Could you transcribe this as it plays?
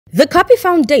The Cuppy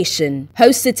Foundation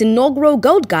hosts its inaugural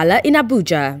Gold Gala in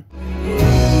Abuja.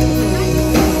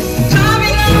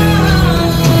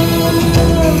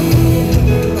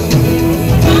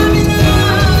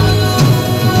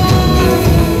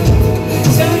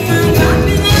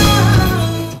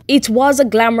 It was a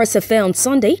glamorous affair on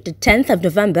Sunday, the 10th of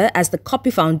November, as the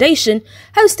Cuppy Foundation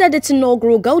hosted its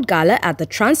inaugural Gold Gala at the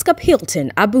Transcorp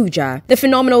Hilton, Abuja. The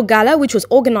phenomenal gala, which was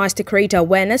organized to create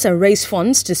awareness and raise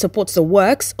funds to support the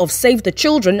works of Save the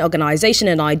Children organization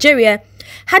in Nigeria,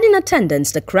 had in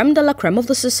attendance the creme de la creme of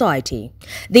the society.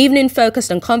 The evening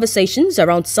focused on conversations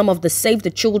around some of the Save the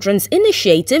Children's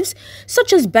initiatives,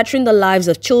 such as bettering the lives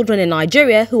of children in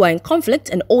Nigeria who are in conflict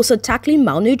and also tackling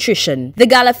malnutrition. The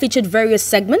gala featured various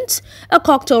segments, a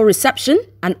cocktail reception,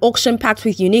 an auction packed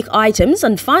with unique items,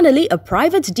 and finally a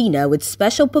private dinner with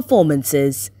special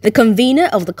performances. The convener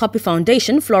of the Cuppy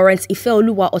Foundation, Florence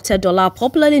Ifeoluwa Otedola,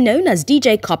 popularly known as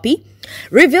DJ Cuppy,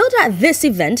 revealed at this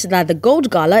event that the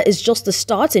Gold Gala is just the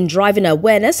start in driving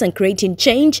awareness and creating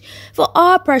change for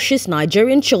our precious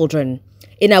Nigerian children.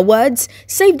 In her words,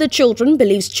 Save the Children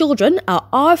believes children are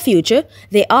our future,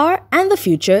 they are, and the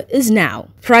future is now.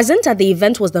 Present at the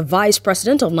event was the Vice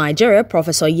President of Nigeria,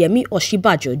 Professor Yemi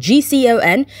Osinbajo,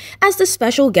 GCON, as the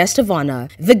special guest of honor.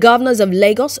 The governors of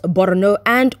Lagos, Borno,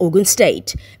 and Ogun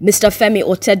State, Mr. Femi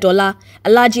Otedola,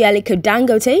 Alhaji Aliko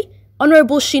Dangote,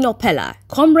 Honorable Shina Pella,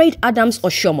 Comrade Adams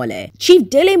Oshomole, Chief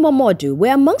Dele Momodu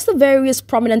were amongst the various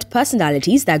prominent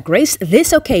personalities that graced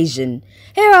this occasion.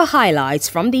 Here are highlights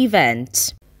from the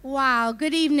event. Wow,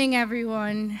 good evening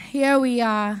everyone. Here we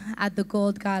are at the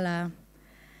Gold Gala.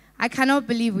 I cannot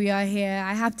believe we are here.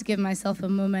 I have to give myself a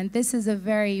moment. This is a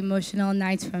very emotional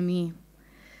night for me.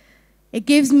 It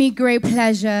gives me great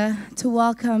pleasure to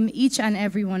welcome each and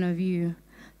every one of you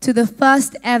to the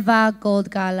first ever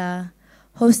Gold Gala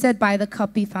hosted by the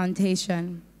Cuppy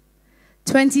Foundation.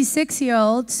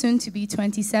 26-year-old, soon to be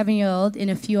 27-year-old in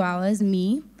a few hours,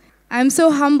 me. I'm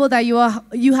so humbled that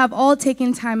you have all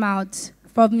taken time out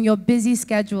from your busy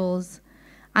schedules,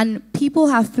 and people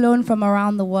have flown from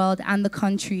around the world and the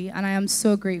country, and I am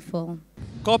so grateful.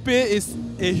 Cuppy is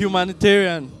a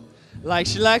humanitarian. Like,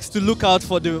 she likes to look out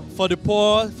for the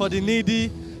poor, for the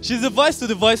needy. She's a voice to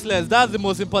the voiceless. That's the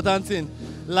most important thing.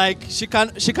 Like, she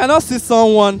cannot see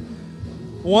someone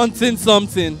wanting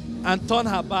something and turn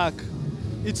her back.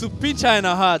 It will pinch her in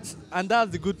her heart, and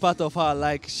that's the good part of her.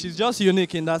 Like, she's just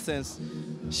unique in that sense.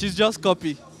 She's just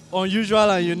Cuppy,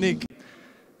 unusual and unique.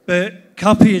 But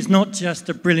Cuppy is not just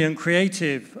a brilliant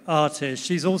creative artist,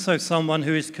 she's also someone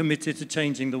who is committed to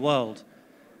changing the world.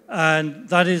 And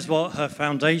that is what her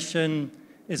foundation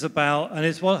is about, and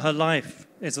it's what her life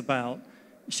is about.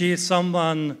 She is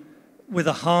someone with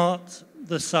a heart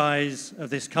the size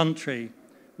of this country,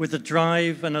 with a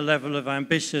drive and a level of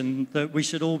ambition that we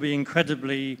should all be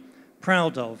incredibly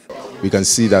proud of. We can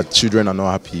see that children are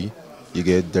not happy.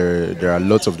 There are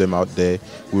lots of them out there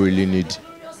who really need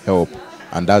help,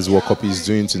 and that's what Cuppy is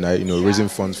doing tonight. Raising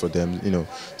funds for them,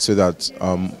 so that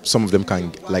some of them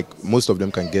can, most of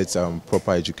them can get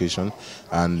proper education,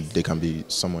 and they can be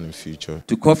someone in the future.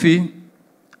 To Cuppy,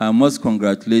 I must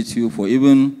congratulate you for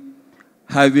even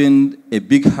having a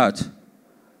big heart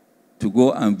to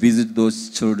go and visit those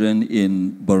children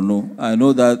in Borno. I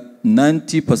know that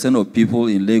 90% of people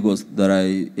in Lagos that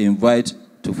I invite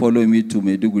to follow me to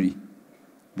Maiduguri,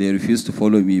 they refuse to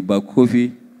follow me. But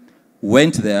Cuppy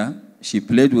went there, she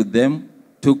played with them,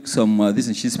 took some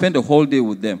she spent a whole day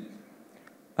with them.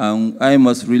 And I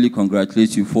must really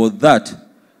congratulate you for that.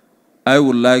 I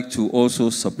would like to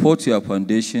also support your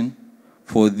foundation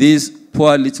for these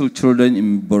poor little children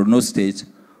in Borno State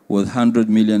with 100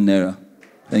 million naira.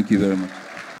 Thank you very much.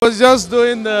 I was just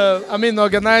doing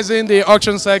organizing the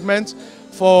auction segment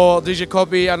for DJ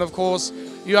Cuppy, and of course,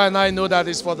 you and I know that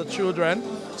it's for the children.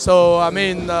 So,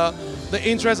 the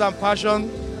interest and passion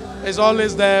is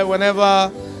always there whenever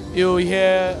you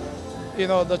hear,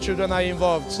 the children are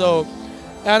involved. So,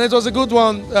 and it was a good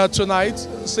one tonight,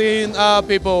 seeing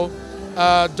people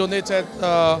donated,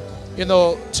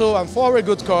 to and for a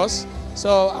good cause.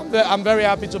 So, I'm very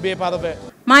happy to be a part of it.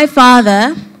 My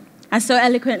father, as so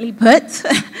eloquently put,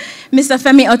 Mr.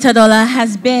 Femi Otedola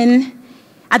has been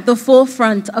at the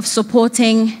forefront of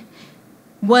supporting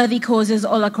worthy causes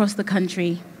all across the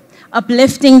country,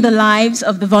 uplifting the lives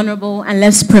of the vulnerable and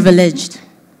less privileged.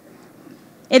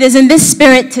 It is in this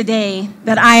spirit today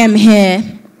that I am here,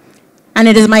 and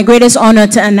it is my greatest honor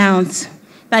to announce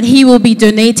that he will be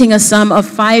donating a sum of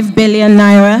 5 billion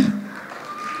naira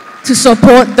to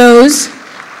support those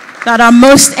that are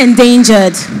most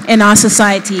endangered in our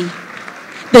society.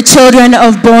 The children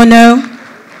of Borno,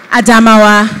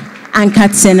 Adamawa, and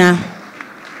Katsina.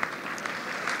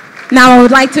 Now I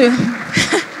would like to...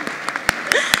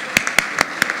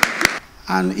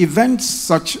 And events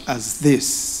such as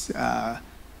this,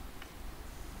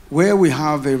 where we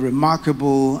have a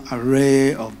remarkable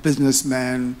array of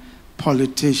businessmen,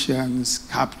 politicians,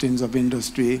 captains of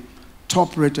industry,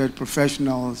 top-rated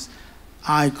professionals,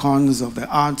 icons of the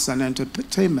arts and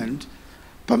entertainment,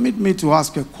 permit me to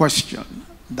ask a question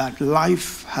that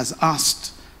life has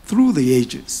asked through the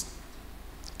ages.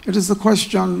 It is the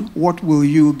question, what will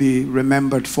you be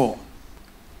remembered for?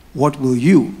 What will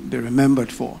you be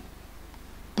remembered for?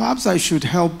 Perhaps I should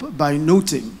help by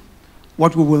noting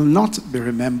what we will not be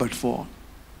remembered for.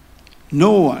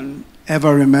 No one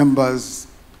ever remembers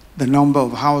the number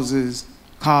of houses,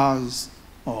 cars,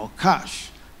 or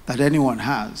cash that anyone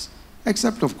has,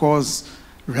 except, of course,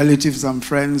 relatives and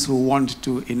friends who want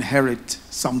to inherit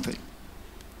something.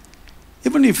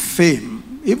 Even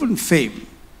fame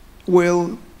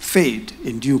will fade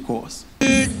in due course.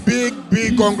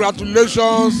 Big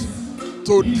congratulations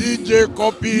to DJ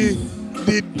Cuppy,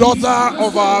 the daughter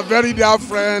of our very dear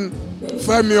friend,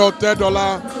 Femi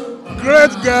Otedola.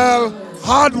 Great girl,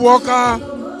 hard worker,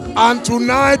 and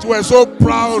tonight we're so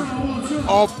proud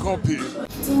of Cuppy.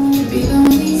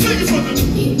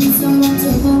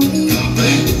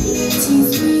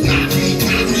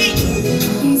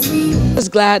 I'm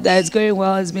just glad that it's going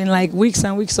well. It's been like weeks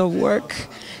and weeks of work.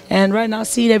 And right now,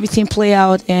 seeing everything play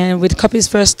out, and with Cuppy's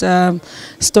first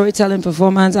storytelling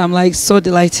performance, I'm like so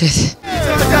delighted.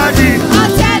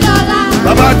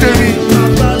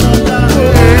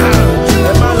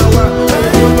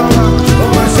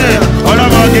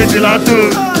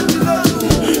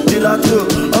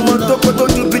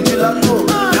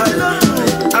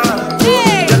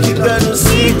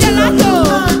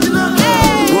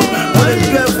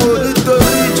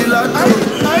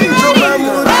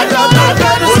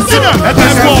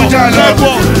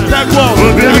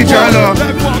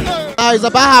 It's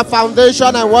about her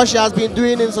foundation and what she has been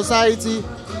doing in society.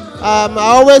 I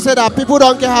always say that people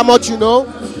don't care how much you know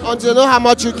until you know how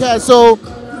much you care. So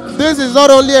this is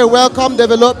not only a welcome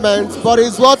development, but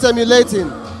it's worth emulating.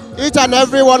 Each and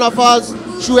every one of us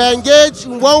should engage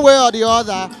in one way or the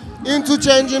other into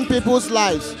changing people's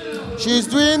lives. She's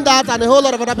doing that, and a whole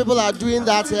lot of other people are doing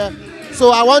that here.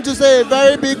 So I want to say a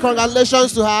very big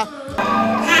congratulations to her.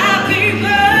 Happy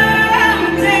birthday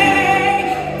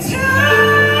to you.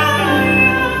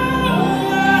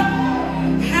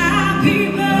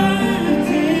 Happy birthday.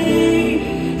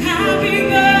 Happy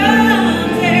birthday.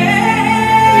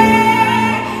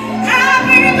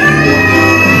 Happy birthday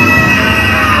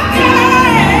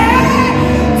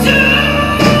to you.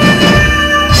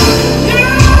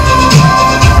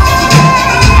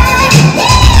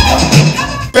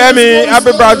 Femi,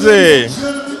 happy birthday.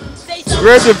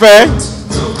 Great effect.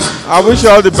 I wish you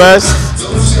all the best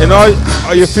in all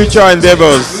your future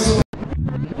endeavors.